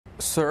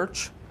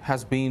Search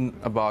has been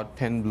about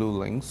 10 blue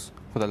links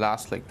for the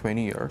last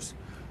 20 years.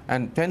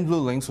 And 10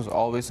 blue links was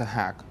always a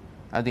hack.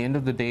 At the end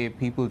of the day,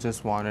 people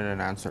just wanted an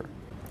answer.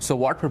 So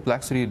what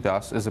Perplexity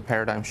does is a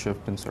paradigm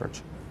shift in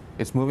search.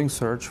 It's moving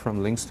search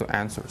from links to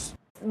answers.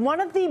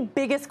 One of the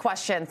biggest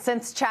questions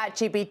since Chat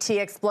GPT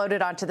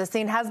exploded onto the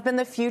scene has been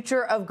the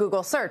future of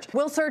Google search.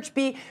 Will search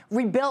be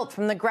rebuilt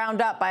from the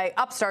ground up by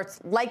upstarts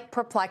like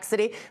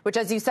Perplexity, which,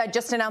 as you said,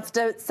 just announced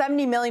a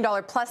 $70 million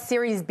plus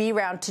Series B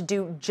round to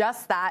do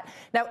just that?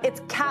 Now,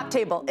 its cap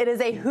table, it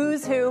is a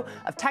who's who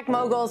of tech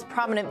moguls,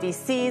 prominent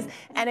VCs,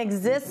 and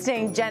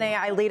existing Gen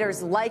AI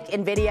leaders like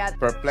nvidia.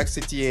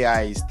 Perplexity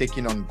AI is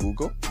taking on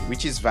Google,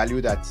 which is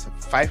valued at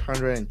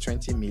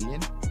 $520 million.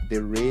 They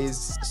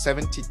raised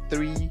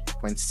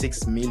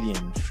 $73.6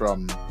 million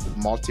from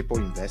multiple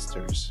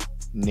investors,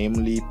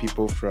 namely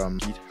people from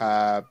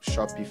GitHub,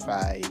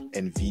 Shopify,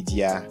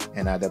 nvidia,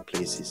 and other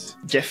places.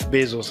 Jeff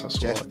Bezos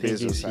as well. Jeff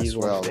Bezos as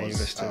well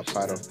was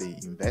part yeah. of the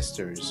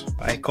investors.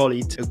 I call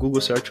it a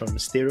Google search on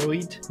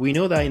steroid. We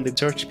know that in the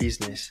search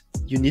business,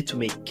 you need to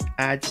make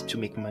ads to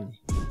make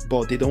money,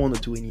 but they don't want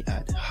to do any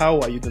ad. How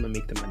are you going to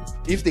make the money?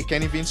 If they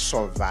can even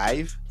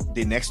survive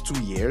the next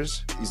 2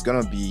 years, it's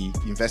going to be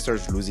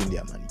investors losing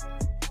their money.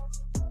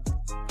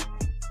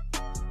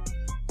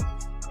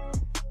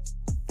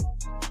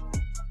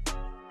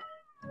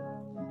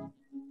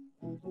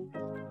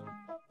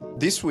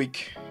 This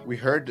week, we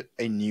heard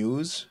a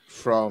news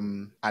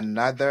from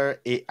another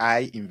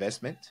AI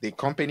investment. The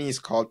company is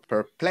called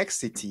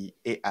Perplexity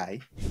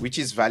AI, which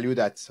is valued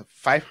at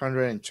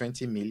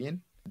 $520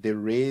 million. They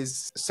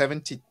raised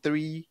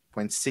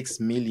 $73.6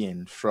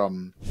 million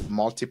from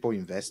multiple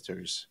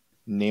investors,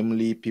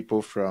 namely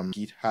people from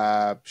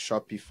GitHub,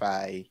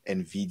 Shopify,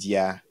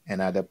 nvidia, and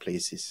other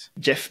places.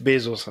 Jeff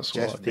Bezos as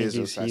well. Jeff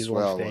Bezos as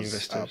well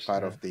was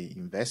part of the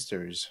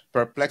investors.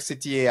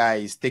 Perplexity AI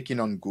is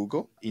taking on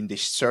Google in the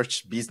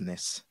search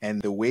business.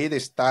 And the way they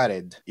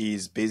started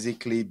is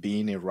basically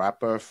being a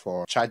wrapper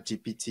for Chat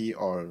GPT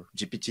or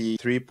GPT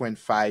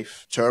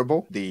 3.5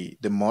 Turbo, the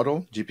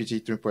model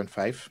GPT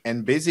 3.5.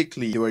 And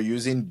basically they were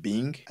using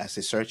Bing as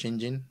a search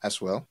engine as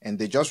well. And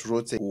they just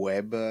wrote a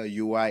web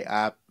UI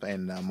app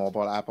and a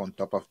mobile app on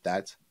top of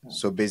that.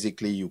 So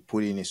basically you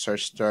put in a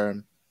search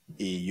term,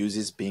 it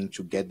uses Bing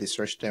to get the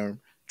search term,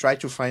 try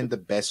to find the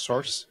best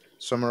source,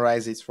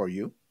 summarize it for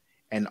you,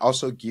 and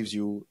also gives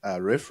you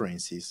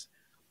references,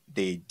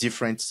 the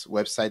different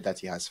website that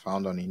he has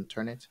found on the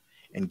internet,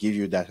 and give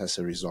you that as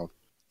a result.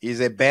 It's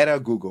a better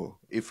Google,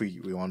 if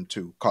we want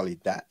to call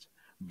it that.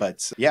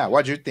 But yeah,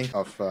 what do you think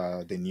of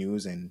the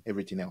news and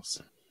everything else?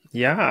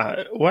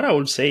 Yeah, what I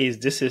would say is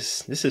this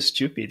is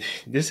stupid.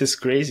 This is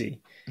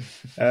crazy.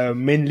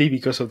 Mainly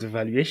because of the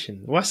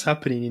valuation. What's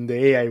happening in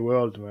the AI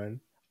world,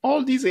 man?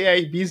 All these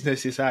AI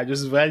businesses are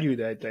just valued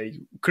at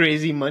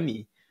crazy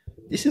money.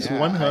 This is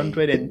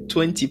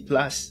 $120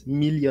 plus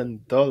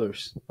million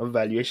of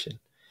valuation.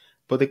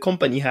 But the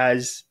company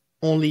has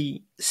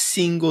only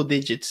single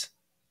digits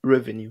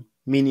revenue,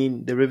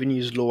 meaning the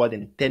revenue is lower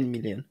than 10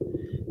 million.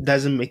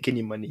 Doesn't make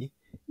any money.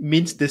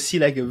 Means they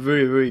see a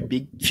very, very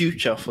big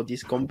future for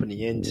this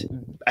company.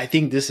 And I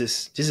think this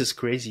is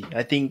crazy.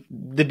 I think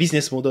the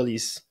business model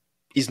is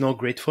not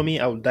great for me.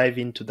 I will dive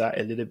into that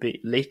a little bit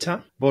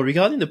later. But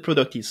regarding the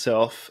product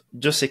itself,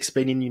 just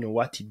explaining,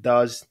 what it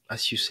does,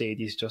 as you said,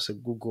 is just a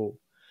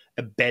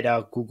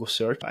better Google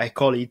search. I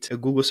call it a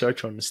Google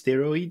search on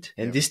steroid.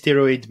 And this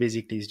steroid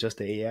basically is just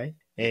the AI.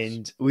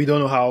 And we don't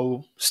know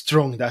how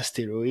strong that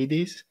steroid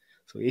is.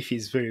 So if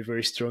it's very,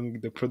 very strong,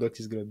 the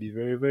product is going to be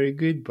very, very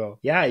good. But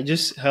yeah, it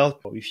just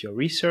helps with your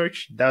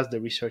research. Does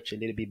the research a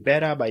little bit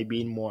better by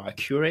being more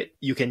accurate.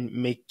 You can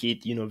make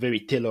it,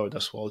 very tailored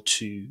as well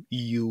to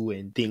you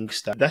and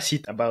things. That's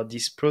it about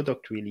this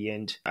product really.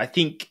 And I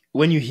think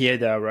when you hear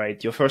that,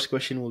 right, your first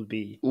question will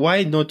be,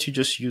 why not you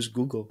just use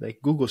Google, like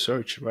Google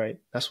search, right?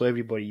 That's what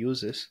everybody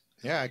uses.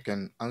 Yeah, I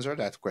can answer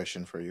that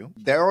question for you.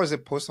 There was a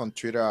post on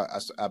Twitter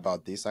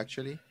about this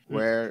actually,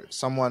 where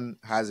someone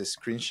has a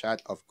screenshot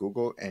of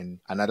Google and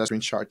another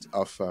screenshot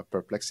of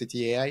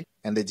Perplexity AI.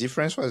 And the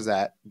difference was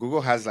that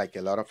Google has a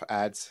lot of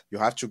ads. You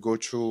have to go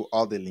through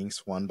all the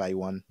links one by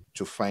one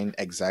to find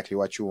exactly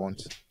what you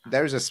want.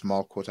 There is a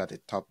small quote at the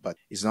top, but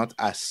it's not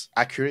as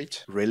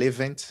accurate,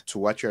 relevant to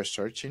what you're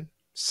searching.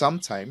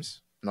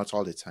 Sometimes, not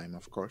all the time,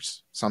 of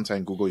course.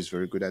 Sometimes Google is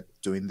very good at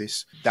doing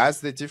this.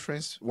 That's the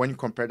difference. When you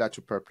compare that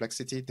to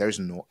Perplexity, there's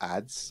no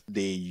ads.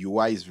 The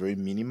UI is very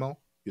minimal.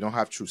 You don't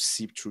have to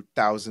sift through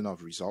thousands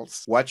of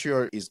results. What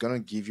is going to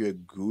give you a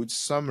good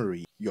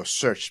summary, your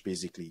search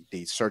basically,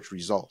 the search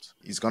result,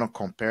 is going to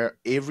compare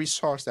every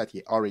source that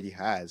he already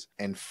has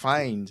and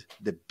find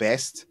the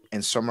best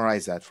and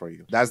summarize that for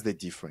you. That's the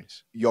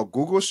difference. Your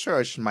Google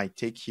search might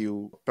take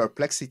you,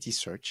 Perplexity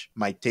search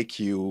might take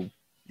you,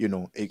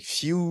 a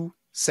few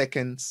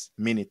seconds,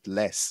 minute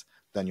less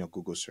than your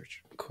Google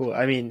search. Cool.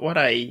 I mean, what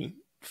I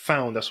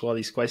found as well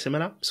is quite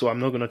similar. So I'm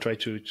not going to try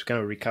to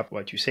kind of recap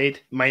what you said.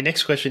 My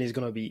next question is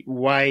going to be,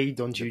 why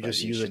don't you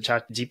just use a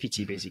Chat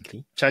GPT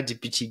basically? Chat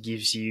GPT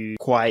gives you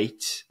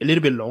quite a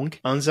little bit long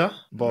answer,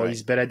 but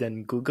it's better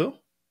than Google.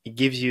 It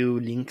gives you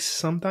links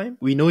sometimes.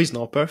 We know it's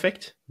not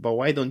perfect, but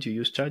why don't you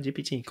use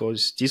ChatGPT?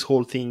 Because this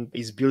whole thing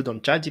is built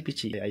on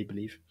ChatGPT, I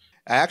believe.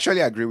 I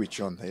actually agree with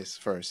you on this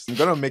first. I'm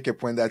going to make a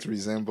point that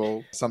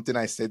resembles something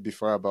I said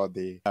before about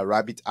the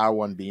Rabbit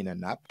R1 being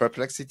an app.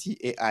 Perplexity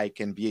AI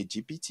can be a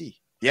GPT.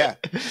 Yeah,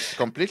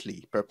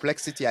 completely.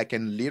 Perplexity, I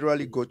can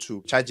literally go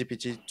to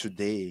ChatGPT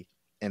today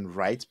and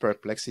write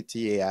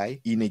Perplexity AI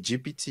in a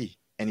GPT,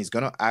 and it's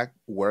going to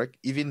work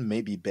even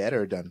maybe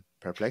better than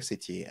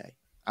Perplexity AI.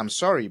 I'm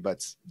sorry,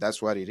 but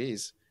that's what it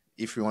is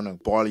if you want to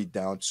boil it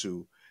down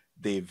to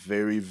the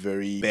very,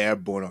 very bare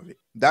bone of it.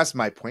 That's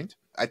my point.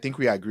 I think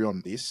we agree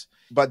on this.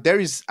 But there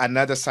is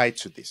another side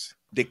to this.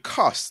 The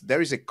cost,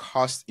 there is a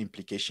cost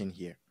implication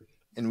here.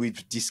 And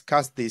we've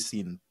discussed this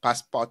in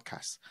past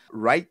podcasts.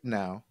 Right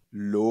now,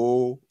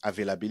 low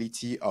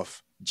availability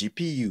of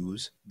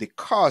GPUs, the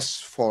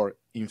cost for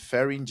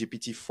inferring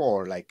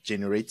GPT-4, like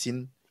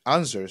generating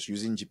answers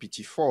using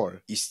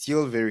GPT-4, is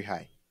still very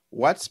high.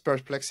 What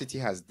Perplexity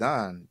has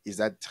done is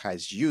that it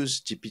has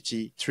used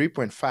GPT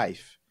 3.5,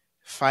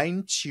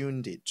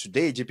 fine-tuned it.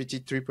 Today,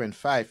 GPT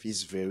 3.5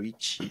 is very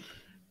cheap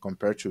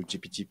compared to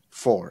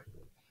GPT-4.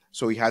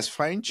 So it has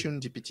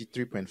fine-tuned GPT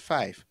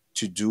 3.5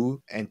 to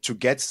do and to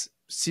get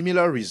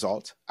similar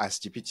result as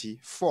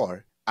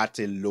GPT-4 at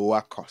a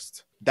lower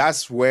cost.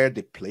 That's where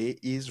the play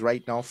is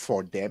right now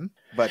for them.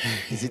 But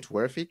is it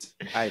worth it?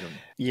 I don't know.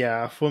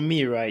 Yeah, for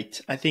me, right.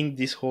 I think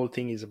this whole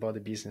thing is about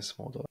the business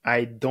model.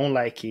 I don't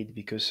like it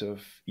because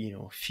of,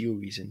 few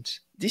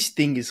reasons. This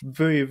thing is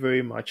very,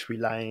 very much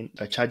relying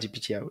on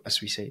ChatGPT, as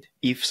we said.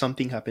 If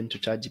something happened to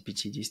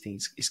ChatGPT, this thing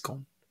is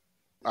gone.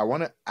 I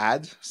want to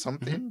add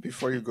something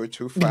before you go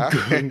too far.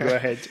 Go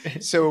ahead.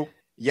 So,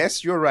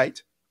 yes, you're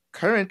right.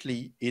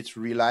 Currently, it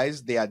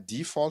relies their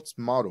default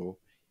model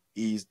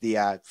is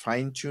their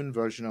fine-tuned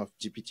version of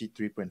GPT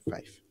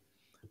 3.5.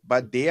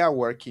 But they are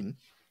working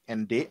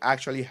and they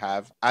actually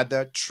have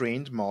other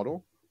trained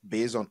model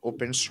based on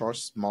open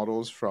source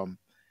models from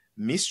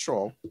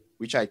Mistral,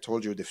 which I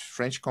told you, the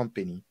French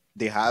company.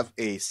 They have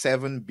a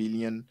 7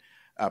 billion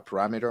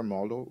parameter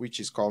model, which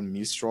is called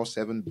Mistral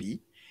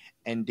 7B.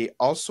 And they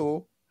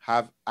also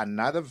have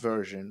another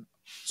version.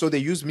 So they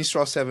use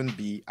Mistral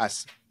 7B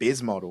as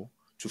base model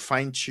to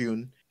fine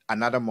tune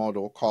another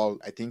model called,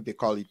 I think they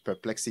call it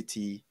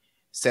Perplexity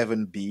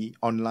 7B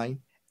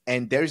online.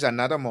 And there is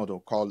another model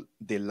called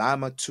the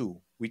Llama 2,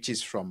 which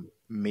is from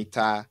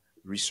Meta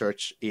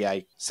Research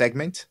AI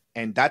segment.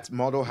 And that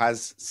model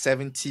has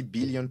 70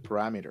 billion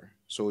parameter.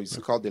 So it's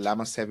called the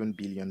Llama 7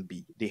 billion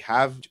B. They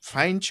have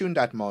fine-tuned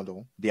that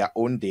model, their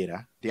own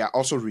data. They are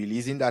also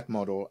releasing that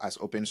model as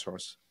open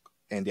source,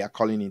 and they are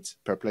calling it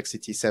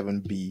Perplexity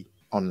 7B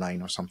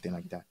online or something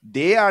like that.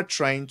 They are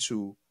trying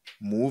to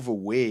move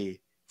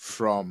away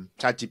from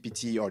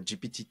ChatGPT or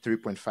GPT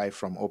 3.5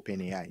 from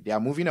OpenAI.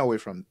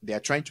 They are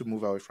trying to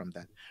move away from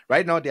that.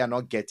 Right now, they are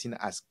not getting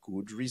as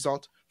good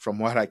result from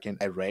what I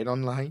read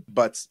online,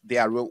 but they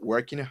are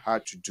working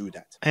hard to do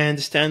that. I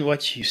understand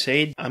what you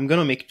said. I'm going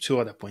to make two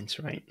other points,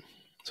 right?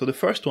 So the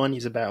first one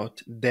is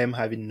about them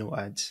having no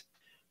ads.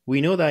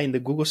 We know that in the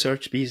Google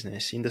search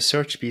business, in the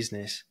search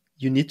business,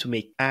 you need to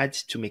make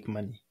ads to make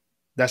money.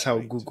 That's how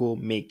Google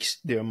makes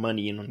their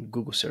money on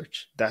Google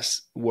search.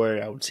 That's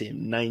where I would say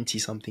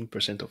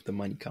 90-something% of the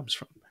money comes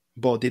from.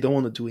 But they don't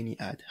want to do any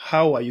ad.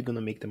 How are you going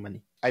to make the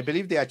money? I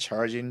believe they are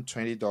charging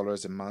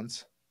 $20 a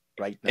month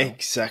right now.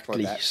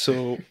 Exactly.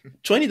 So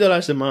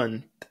 $20 a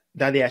month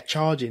that they are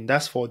charging,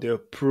 that's for their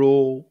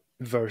pro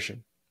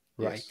version,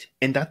 right? Yes.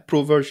 And that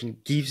pro version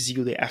gives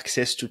you the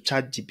access to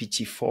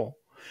ChatGPT 4,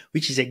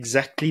 which is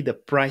exactly the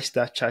price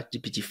that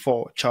ChatGPT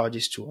 4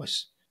 charges to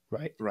us,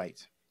 right?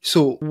 Right.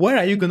 So where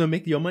are you going to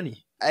make your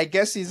money? I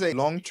guess it's a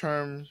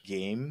long-term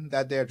game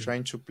that they're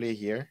trying to play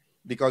here,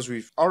 because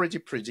we've already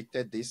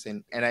predicted this,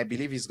 and I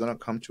believe it's going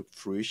to come to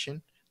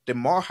fruition. The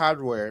more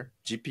hardware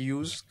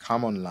GPUs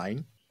come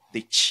online,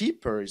 the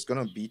cheaper it's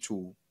going to be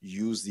to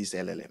use these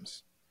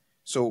LLMs.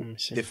 So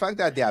the fact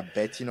that they are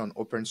betting on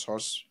open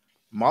source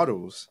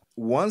models,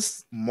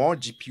 once more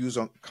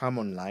GPUs come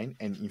online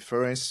and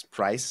inference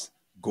price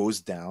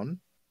goes down,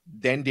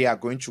 then they are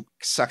going to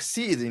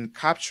succeed in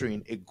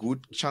capturing a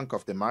good chunk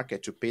of the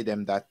market to pay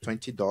them that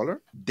 $20.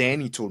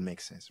 Then it will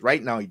make sense.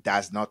 Right now, it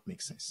does not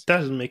make sense.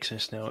 Doesn't make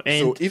sense now.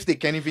 And so if they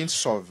can even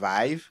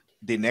survive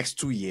the next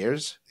 2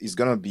 years, it's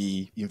going to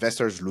be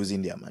investors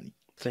losing their money.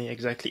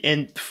 Exactly.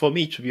 And for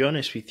me, to be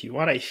honest with you,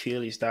 what I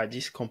feel is that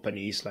this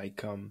company is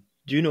like,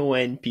 do you know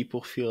when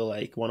people feel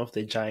like one of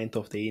the giants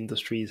of the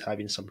industry is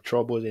having some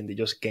trouble and they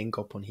just gang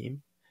up on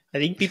him? I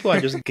think people are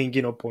just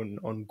ganging up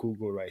on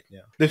Google right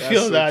now. They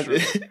feel so that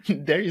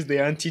there is the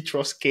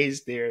antitrust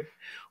case there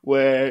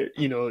where,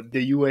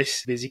 the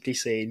US basically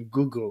saying,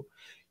 Google,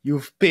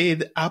 you've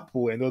paid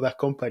Apple and other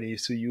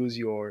companies to use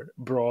your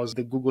browser,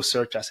 the Google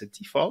search as a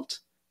default.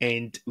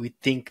 And we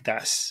think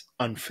that's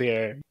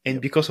unfair.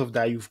 And because of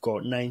that, you've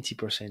got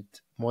 90%,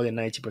 more than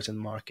 90%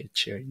 market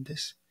share in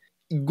this.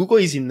 Google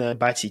is in a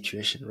bad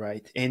situation,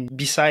 right? And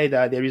beside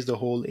that, there is the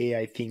whole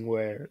AI thing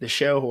where the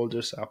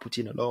shareholders are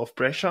putting a lot of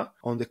pressure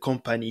on the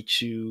company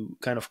to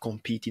kind of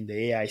compete in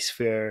the AI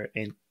sphere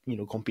and,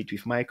 compete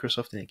with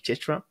Microsoft and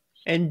etc.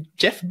 And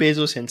Jeff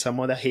Bezos and some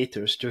other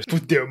haters just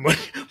put their money,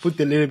 put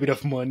a little bit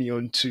of money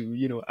onto,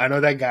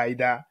 another guy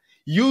that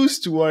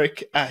used to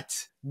work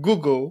at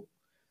Google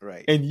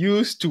Right. and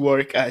used to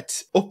work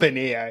at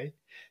OpenAI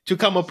to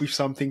come up with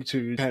something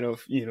to kind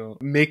of,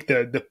 make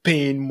the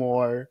pain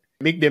more,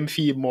 make them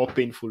feel more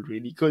painful,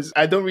 really. Because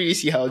I don't really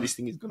see how this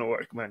thing is going to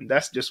work, man.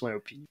 That's just my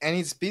opinion. And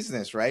it's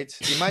business, right?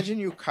 Imagine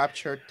you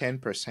capture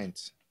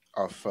 10%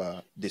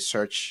 of the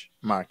search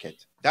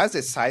market. That's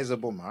a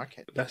sizable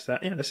market. That's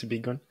that. Yeah, that's a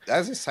big one.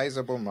 That's a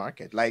sizable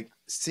market. Like,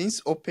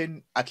 since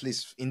open, at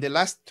least in the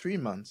last 3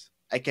 months,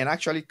 I can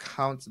actually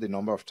count the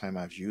number of times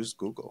I've used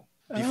Google.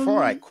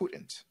 Before, I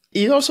couldn't.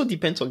 It also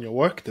depends on your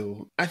work,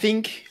 though. I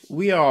think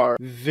we are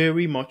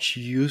very much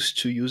used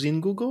to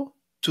using Google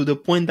to the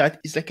point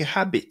that it's like a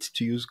habit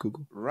to use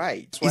Google.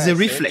 Right. It's a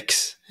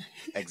reflex.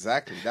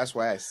 Exactly. That's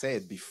why I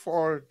said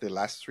before the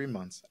last 3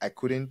 months, I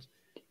couldn't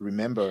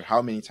remember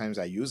how many times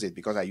I use it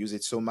because I use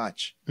it so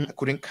much. I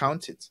couldn't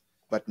count it.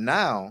 But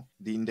now,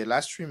 in the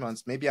last 3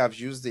 months, maybe I've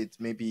used it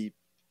maybe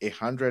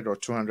 100 or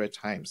 200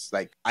 times.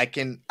 Like, I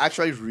can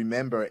actually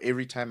remember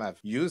every time I've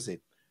used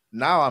it.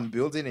 Now I'm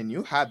building a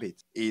new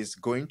habit, is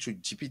going to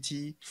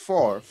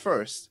GPT-4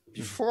 first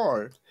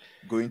before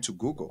going to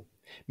Google.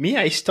 Me,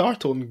 I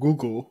start on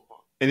Google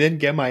and then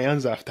get my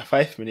answer after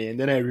 5 minutes. And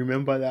then I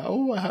remember that,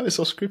 I have a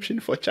subscription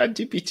for Chat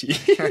GPT.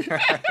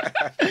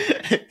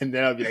 And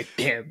then I'll be like,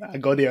 damn, I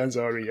got the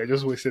answer already. I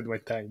just wasted my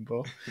time.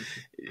 But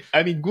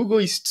I mean, Google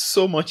is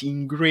so much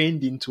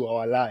ingrained into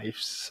our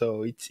lives.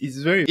 So it's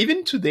very,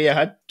 even today I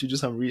had to do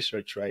some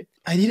research, right?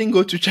 I didn't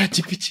go to Chat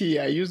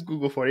GPT. I use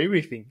Google for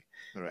everything.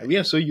 Right. We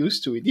are so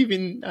used to it.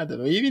 Even, I don't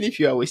know, even if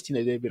you are wasting a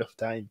little bit of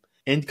time.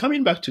 And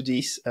coming back to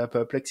this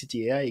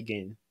Perplexity AI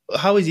again,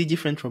 how is it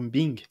different from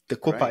Bing, the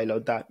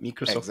Copilot that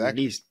Microsoft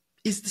released?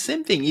 It's the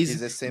same thing. It's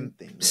the same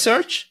thing.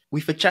 Search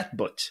with a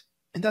chatbot.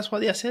 And that's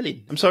what they are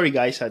selling. I'm sorry,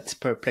 guys, at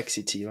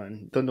Perplexity,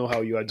 man. Don't know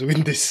how you are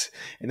doing this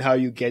and how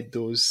you get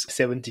those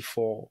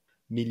 $74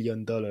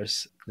 million,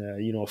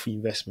 of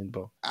investment.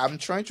 But I'm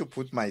trying to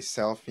put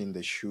myself in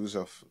the shoes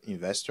of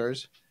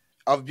investors.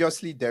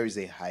 Obviously, there is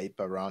a hype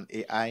around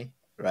AI,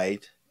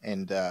 right?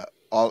 And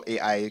all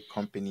AI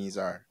companies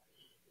are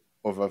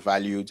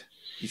overvalued.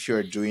 If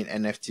you're doing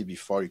NFT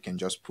before, you can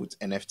just put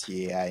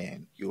NFT AI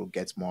and you'll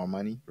get more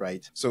money,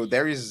 right? So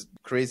there is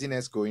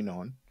craziness going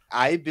on.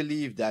 I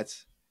believe that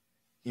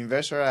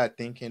investors are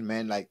thinking,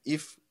 man, like,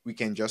 if we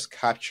can just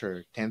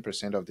capture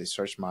 10% of the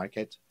search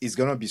market, it's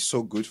going to be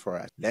so good for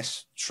us.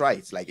 Let's try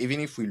it. Like, even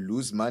if we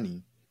lose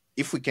money,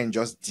 if we can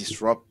just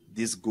disrupt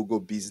this Google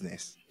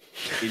business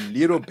a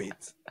little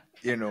bit,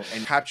 and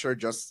capture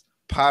just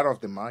part of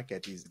the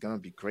market, is going to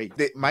be great.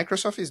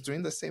 Microsoft is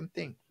doing the same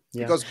thing.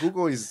 Yeah. Because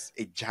Google is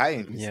a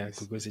giant business. Yeah,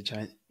 Google is a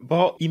giant.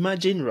 But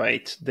imagine,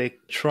 right, the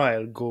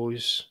trial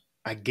goes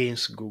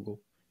against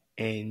Google.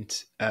 And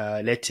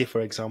let's say,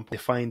 for example, they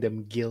find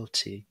them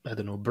guilty, I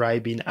don't know,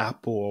 bribing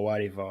Apple or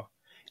whatever.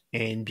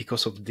 And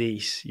because of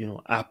this,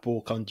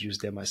 Apple can't use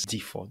them as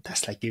default.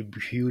 That's like a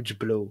huge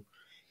blow.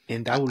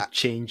 And that will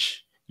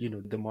change,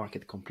 the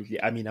market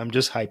completely. I mean, I'm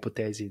just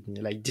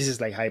hypothesizing. Like, this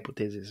is like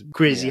hypothesis,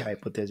 crazy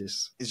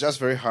hypothesis. It's just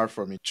very hard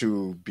for me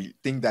to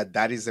think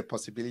that is a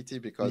possibility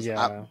because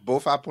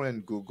both Apple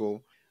and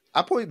Google,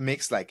 Apple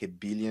makes like $1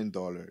 billion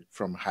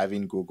from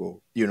having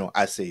Google,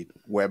 as a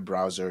web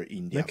browser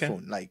in their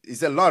phone. Like,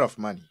 it's a lot of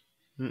money.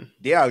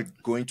 They are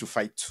going to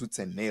fight tooth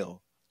and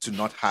nail to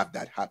not have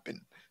that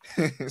happen.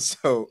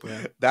 So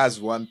that's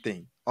one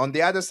thing. On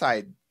the other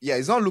side,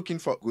 it's not looking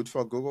good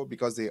for Google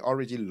because they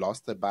already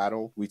lost the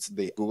battle with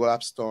the Google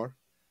App Store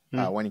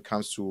when it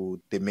comes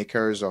to the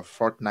makers of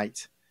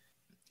Fortnite.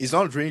 It's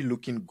not really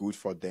looking good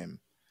for them.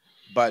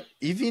 But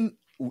even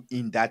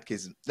in that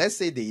case, let's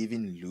say they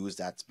even lose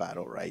that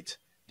battle, right?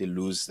 They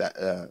lose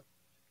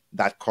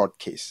that court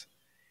case.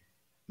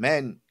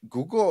 Man,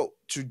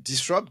 to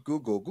disrupt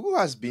Google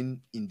has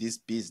been in this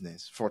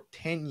business for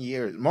 10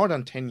 years, more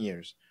than 10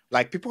 years.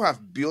 Like, people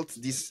have built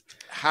these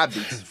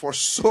habits for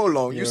so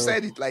long. You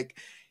said it, like,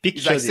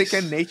 it's like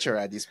second nature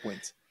at this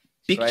point.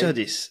 Picture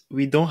this.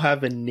 We don't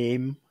have a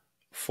name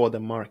for the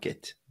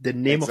market. The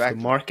name of the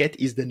market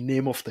is the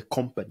name of the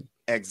company.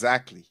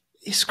 Exactly.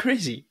 It's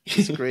crazy.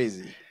 It's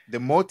crazy. The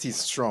moat is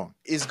strong.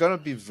 It's going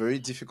to be very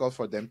difficult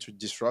for them to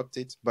disrupt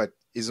it, but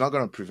it's not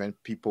going to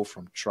prevent people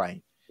from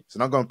trying. It's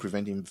not going to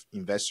prevent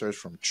investors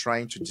from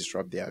trying to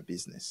disrupt their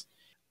business.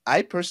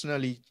 I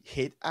personally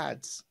hate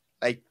ads.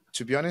 Like,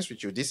 to be honest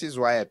with you, this is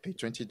why I paid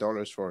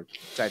 $20 for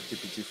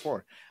ChatGPT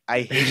 4.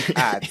 I hate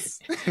ads.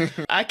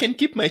 I can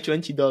keep my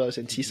 $20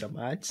 and see some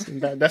ads.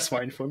 That's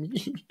fine for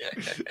me.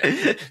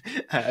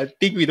 I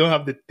think we don't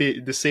have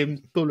the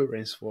same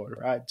tolerance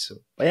for ads. So.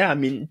 But yeah, I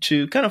mean,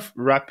 to kind of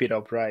wrap it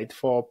up, right,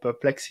 for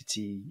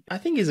Perplexity, I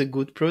think it's a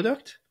good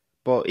product,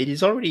 but it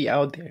is already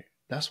out there.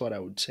 That's what I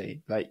would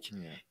say. Like,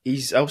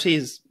 I would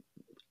say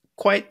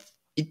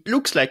it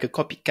looks like a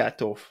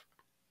copycat of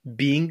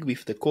Bing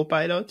with the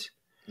Copilot,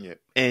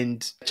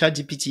 and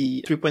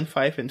ChatGPT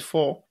 3.5 and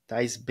 4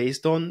 that is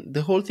based on.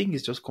 The whole thing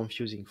is just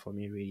confusing for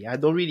me, really. I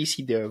don't really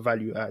see the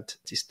value at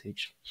this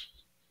stage.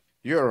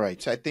 You're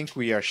right. I think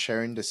we are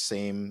sharing the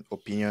same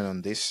opinion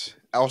on this.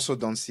 I also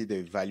don't see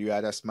the value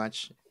add as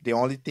much. The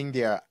only thing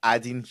they are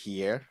adding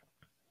here,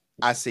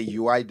 as a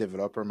UI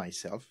developer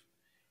myself,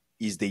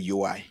 is the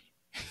UI.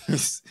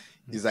 It's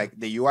like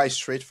the UI is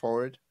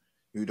straightforward.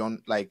 You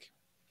don't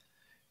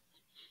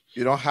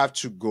have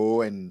to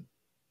go and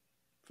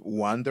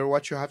wonder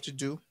what you have to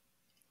do.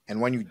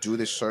 And when you do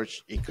the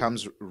search, it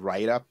comes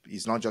right up.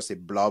 It's not just a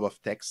blob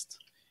of text.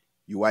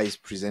 UI is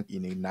presented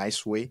in a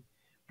nice way.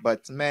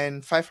 But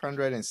man,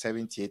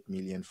 578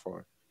 million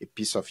for a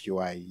piece of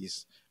UI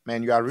is,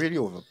 man, you are really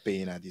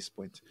overpaying at this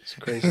point. It's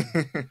crazy.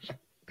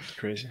 It's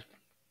crazy.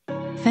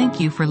 Thank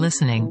you for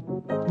listening.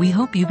 We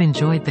hope you've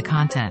enjoyed the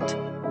content.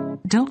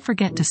 Don't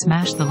forget to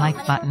smash the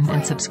like button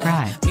and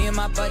subscribe. Me and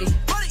my buddy,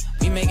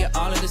 we make it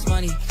all of this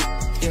money.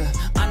 Yeah,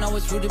 I know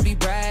it's rude to be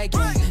bragging.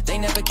 They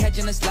never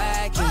catching us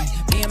lacking.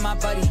 Me and my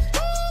buddy,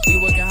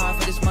 we working hard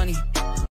for this money.